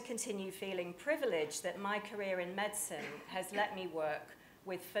want to continue feeling privileged that my career in medicine has let me work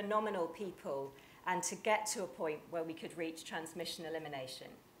with phenomenal people and to get to a point where we could reach transmission elimination.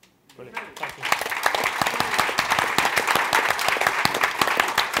 Brilliant. Thank you.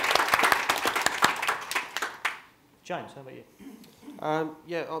 James, how about you?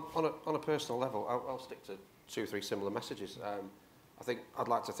 Yeah, on a personal level, I'll stick to 2 or 3 similar messages. I think I'd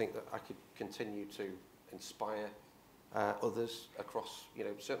like to think that I could continue to inspire others across,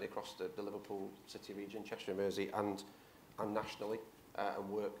 certainly across the Liverpool City region, Cheshire and Mersey, and nationally, and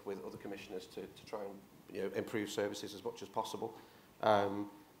work with other commissioners to try and improve services as much as possible.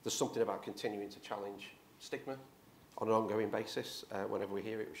 There's something about continuing to challenge stigma on an ongoing basis. Whenever we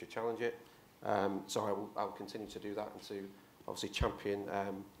hear it, we should challenge it. So I'll continue to do that and to obviously champion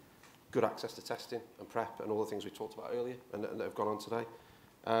good access to testing and PrEP and all the things we talked about earlier and that have gone on today.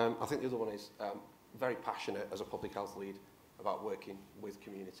 I think the other one is very passionate as a public health lead about working with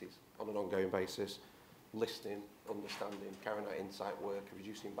communities on an ongoing basis, listening, understanding, carrying out insight work,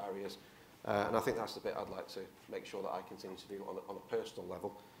 reducing barriers. And I think that's the bit I'd like to make sure that I continue to do on a personal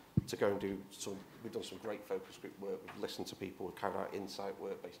level, to go and do some, we've done some great focus group work, we've listened to people, we've carried out insight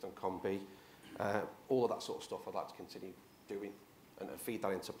work based on COM-B. All of that sort of stuff I'd like to continue doing and feed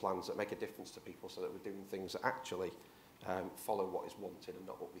that into plans that make a difference to people so that we're doing things that actually follow what is wanted and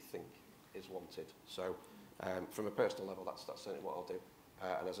not what we think is wanted. So from a personal level, that's certainly what I'll do.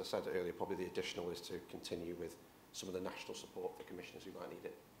 And as I said earlier, probably the additional is to continue with some of the national support for commissioners who might need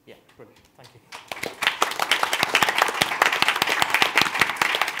it. Yeah, brilliant. Thank you.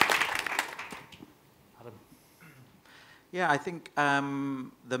 Adam. Yeah, I think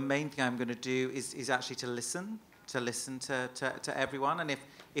the main thing I'm going to do is actually to listen to everyone. And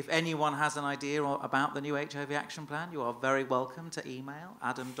if anyone has an idea about the new HIV action plan, you are very welcome to email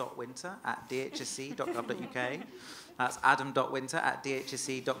adam.winter@dhsc.gov.uk. That's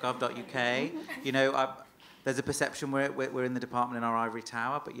adam.winter@dhsc.gov.uk. There's a perception we're in the department in our ivory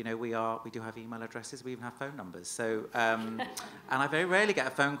tower, but we do have email addresses. We even have phone numbers. So and I very rarely get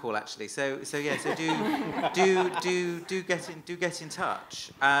a phone call actually. So do get in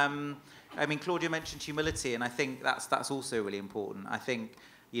touch. I mean, Claudia mentioned humility, and I think that's also really important. I think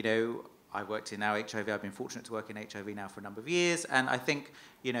I've worked in now HIV. I've been fortunate to work in HIV now for a number of years, and I think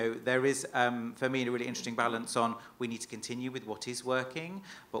there is for me a really interesting balance on we need to continue with what is working,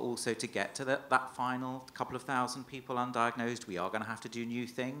 but also to get to that final couple of thousand people undiagnosed, we are going to have to do new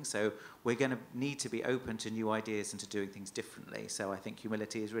things. So we're going to need to be open to new ideas and to doing things differently. So I think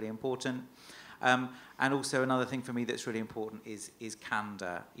humility is really important. And also another thing for me that's really important is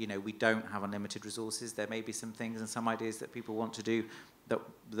candour. We don't have unlimited resources. There may be some things and some ideas that people want to do that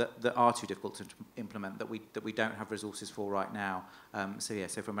are too difficult to implement, that we don't have resources for right now.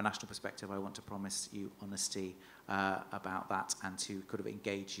 So from a national perspective, I want to promise you honesty about that and to kind of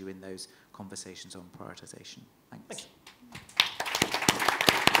engage you in those conversations on prioritisation. Thanks. Thank you.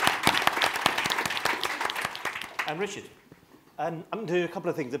 And Richard. I'm going to do a couple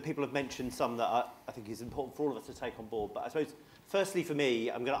of things that people have mentioned, some that I think is important for all of us to take on board. But I suppose, firstly for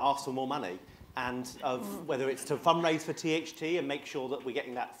me, I'm going to ask for more money, and whether it's to fundraise for THT and make sure that we're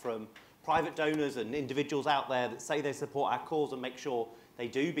getting that from private donors and individuals out there that say they support our cause, and make sure they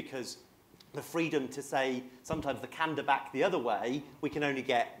do, because the freedom to say sometimes the candor back the other way, we can only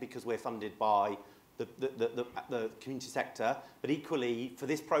get because we're funded by the community sector. But equally, for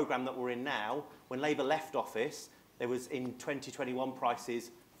this programme that we're in now, when Labour left office, there was, in 2021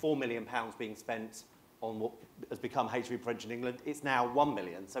 prices, £4 million being spent on what has become HIV Prevention England. It's now 1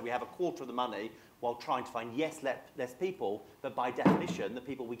 million. So we have a quarter of the money while trying to find, yes, less people, but by definition, the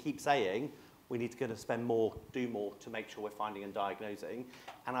people we keep saying, we need to spend more, do more to make sure we're finding and diagnosing.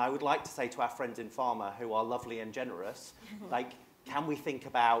 And I would like to say to our friends in pharma, who are lovely and generous, can we think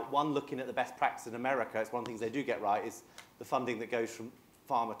about, one, looking at the best practice in America? It's one of the things they do get right, is the funding that goes from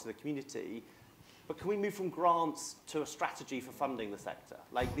pharma to the community. But can we move from grants to a strategy for funding the sector?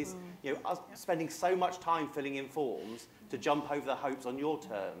 Us spending so much time filling in forms to jump over the hopes on your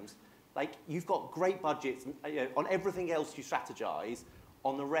terms. You've got great budgets, on everything else you strategise.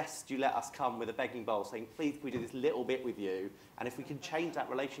 On the rest, you let us come with a begging bowl saying, please, can we do this little bit with you? And if we can change that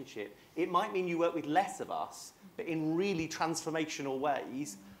relationship, it might mean you work with less of us, but in really transformational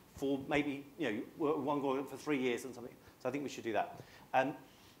ways for maybe, one going for 3 years and something. So I think we should do that.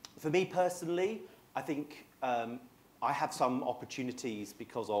 For me personally, I think I have some opportunities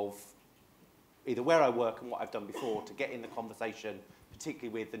because of either where I work and what I've done before to get in the conversation, particularly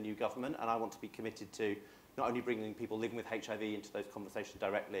with the new government, and I want to be committed to not only bringing people living with HIV into those conversations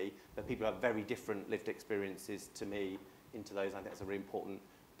directly, but people who have very different lived experiences to me into those. I think that's a really important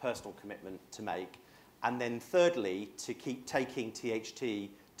personal commitment to make. And then thirdly, to keep taking THT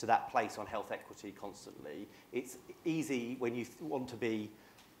to that place on health equity constantly. It's easy when you want to be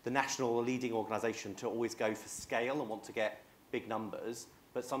the national or leading organisation to always go for scale and want to get big numbers,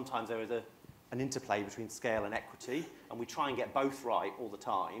 but sometimes there is an interplay between scale and equity, and we try and get both right all the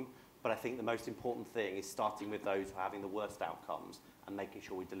time, but I think the most important thing is starting with those who are having the worst outcomes and making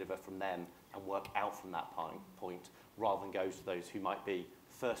sure we deliver from them and work out from that point, rather than go to those who might be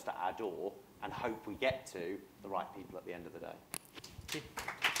first at our door and hope we get to the right people at the end of the day.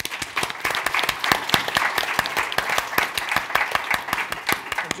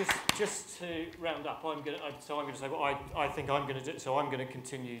 And just to round up, I'm going to say what I think I'm going to do. So I'm going to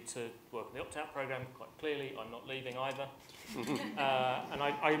continue to work on the opt-out programme quite clearly. I'm not leaving either, and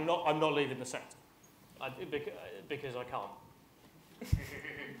I'm not leaving the sector because I can't.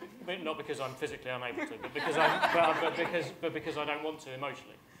 But not because I'm physically unable to, but because I don't want to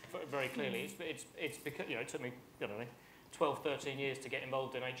emotionally. Very clearly, it's because it took me 12, 13 years to get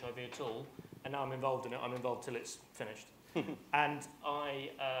involved in HIV at all, and now I'm involved in it. I'm involved till it's finished, and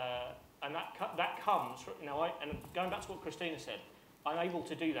that comes from, and going back to what Christina said, I'm able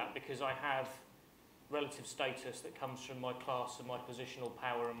to do that because I have relative status that comes from my class and my positional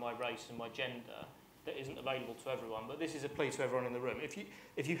power and my race and my gender that isn't available to everyone. But this is a plea to everyone in the room. If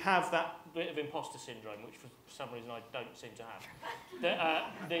you have that bit of imposter syndrome, which for some reason I don't seem to have,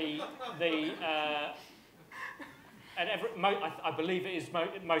 I believe it is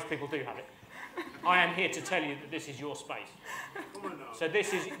most people do have it. I am here to tell you that this is your space. So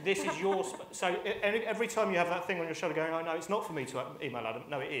this is your space. So every time you have that thing on your shoulder going, oh no, it's not for me to email Adam.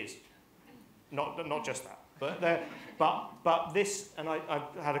 No, it is. Not just that. But this, and I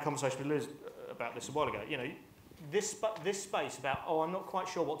had a conversation with Liz about this a while ago. This space about, oh, I'm not quite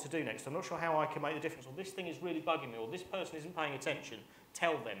sure what to do next. I'm not sure how I can make the difference. Or this thing is really bugging me. Or this person isn't paying attention.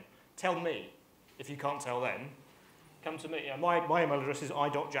 Tell them. Tell me. If you can't tell them, come to me. My email address is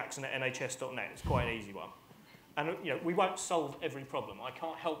i.jackson@nhs.net. It's quite an easy one. And we won't solve every problem. I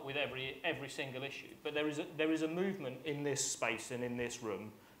can't help with every single issue. But there is a movement in this space and in this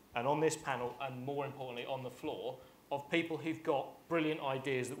room and on this panel and more importantly on the floor of people who've got brilliant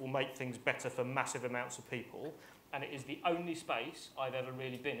ideas that will make things better for massive amounts of people. And it is the only space I've ever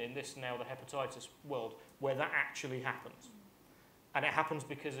really been in, this now the hepatitis world, where that actually happens. And it happens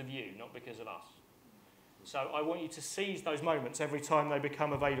because of you, not because of us. So I want you to seize those moments every time they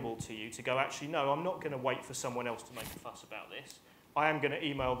become available to you to go, actually, no, I'm not going to wait for someone else to make a fuss about this. I am going to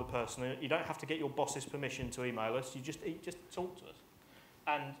email the person. You don't have to get your boss's permission to email us. You just talk to us.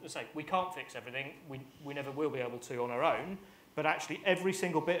 And as I say, we can't fix everything. We never will be able to on our own. But actually, every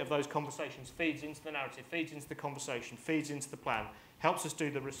single bit of those conversations feeds into the narrative, feeds into the conversation, feeds into the plan, helps us do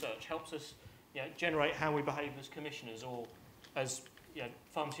the research, helps us generate how we behave as commissioners or as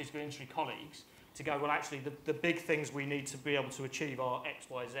pharmaceutical industry colleagues to go, well, actually, the big things we need to be able to achieve are X,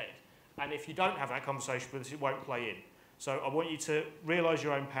 Y, Z. And if you don't have that conversation with us, it won't play in. So I want you to realise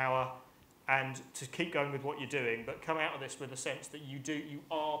your own power and to keep going with what you're doing, but come out of this with a sense that you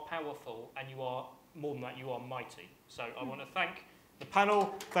are powerful and you are, more than that, you are mighty. So I want to thank the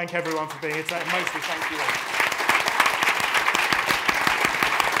panel, thank everyone for being here today, and mostly thank you all.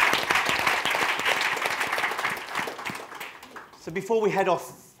 So before we head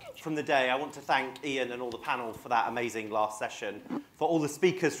off from the day, I want to thank Ian and all the panel for that amazing last session, for all the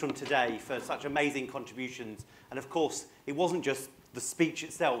speakers from today, for such amazing contributions. And of course, it wasn't just the speech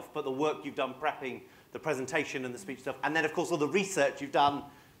itself, but the work you've done prepping the presentation and the speech stuff. And then, of course, all the research you've done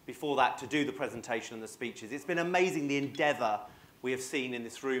before that to do the presentation and the speeches. It's been amazing the endeavour we have seen in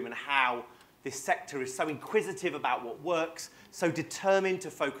this room and how this sector is so inquisitive about what works, so determined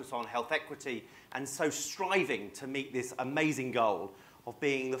to focus on health equity, and so striving to meet this amazing goal of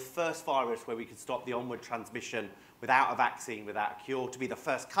being the first virus where we could stop the onward transmission without a vaccine, without a cure, to be the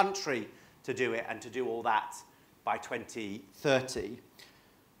first country to do it, and to do all that by 2030.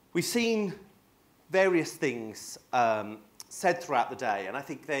 We've seen various things said throughout the day, and I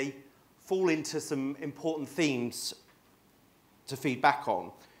think they fall into some important themes to feed back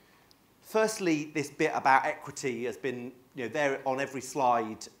on. Firstly, this bit about equity has been there on every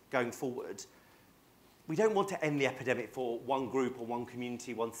slide going forward. We don't want to end the epidemic for one group or one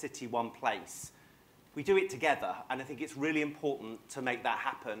community, one city, one place. We do it together, and I think it's really important to make that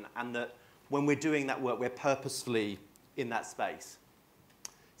happen, and that when we're doing that work, we're purposefully in that space.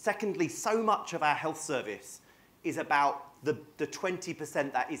 Secondly, so much of our health service is about the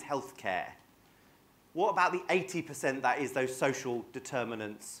 20% that is healthcare. What about the 80% that is those social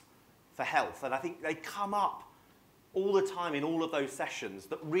determinants for health? And I think they come up all the time in all of those sessions,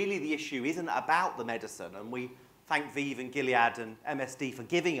 that really the issue isn't about the medicine. And we thank ViiV and Gilead and MSD for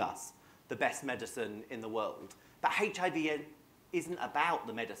giving us the best medicine in the world. But HIV isn't about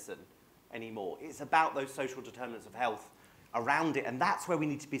the medicine anymore. It's about those social determinants of health around it. And that's where we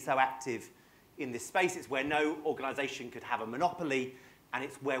need to be so active in this space. It's where no organisation could have a monopoly, and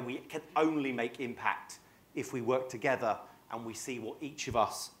it's where we can only make impact if we work together and we see what each of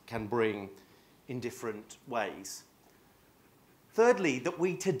us can bring in different ways. Thirdly, that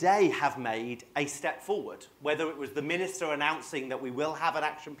we today have made a step forward, whether it was the minister announcing that we will have an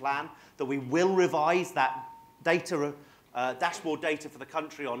action plan, that we will revise that data, dashboard data for the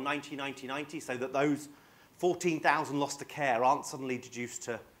country on 90-90-90, so that those 14,000 lost to care aren't suddenly reduced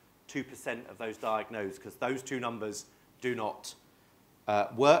to 2% of those diagnosed, because those two numbers do not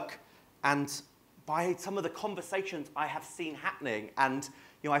work. And by some of the conversations I have seen happening, and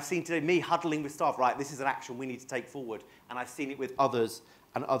I've seen today me huddling with staff, right, this is an action we need to take forward, and I've seen it with others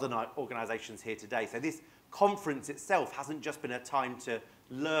and other organisations here today. So this conference itself hasn't just been a time to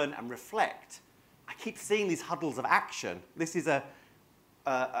learn and reflect. I keep seeing these huddles of action. This is a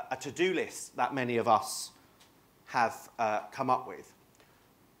to-do list that many of us have come up with.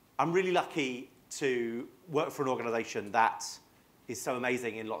 I'm really lucky to work for an organisation that is so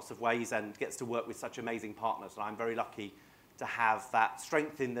amazing in lots of ways and gets to work with such amazing partners. And I'm very lucky to have that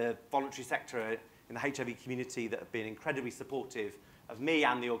strength in the voluntary sector, in the HIV community, that have been incredibly supportive of me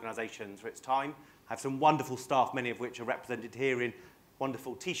and the organisation through its time. I have some wonderful staff, many of which are represented here in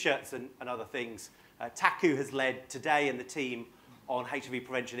wonderful T-shirts and other things. Taku has led today and the team on HIV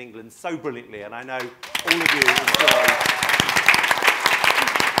Prevention England so brilliantly, and I know all of you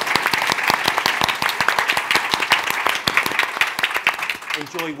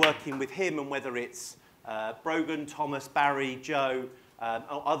enjoy working with him, and whether it's Brogan, Thomas, Barry, Joe,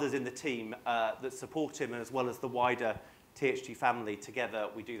 or others in the team that support him, as well as the wider THG family. Together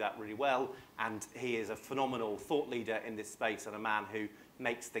we do that really well, and he is a phenomenal thought leader in this space and a man who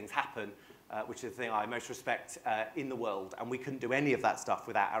makes things happen, which is the thing I most respect in the world, and we couldn't do any of that stuff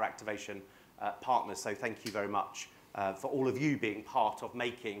without our activation partners. So thank you very much for all of you being part of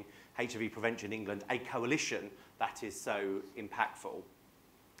making HIV Prevention England a coalition that is so impactful.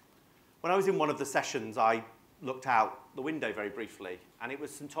 When I was in one of the sessions, I looked out the window very briefly, and it was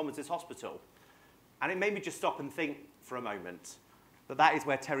St Thomas's Hospital. And it made me just stop and think for a moment that that is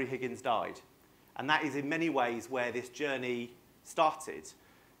where Terry Higgins died. And that is in many ways where this journey started.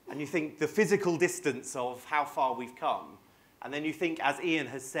 And you think the physical distance of how far we've come, and then you think, as Ian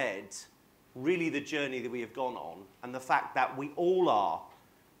has said, really the journey that we have gone on, and the fact that we all are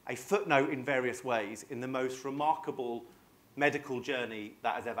a footnote in various ways in the most remarkable medical journey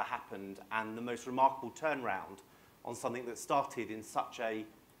that has ever happened, and the most remarkable turnaround on something that started in such a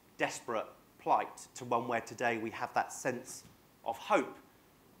desperate plight to one where today we have that sense of hope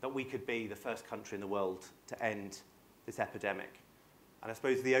that we could be the first country in the world to end this epidemic. And I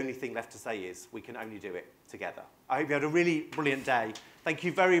suppose the only thing left to say is we can only do it together. I hope you had a really brilliant day. Thank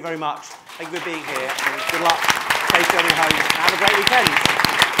you very, very much. Thank you for being here, and good luck. Safe journey home, and have a great weekend.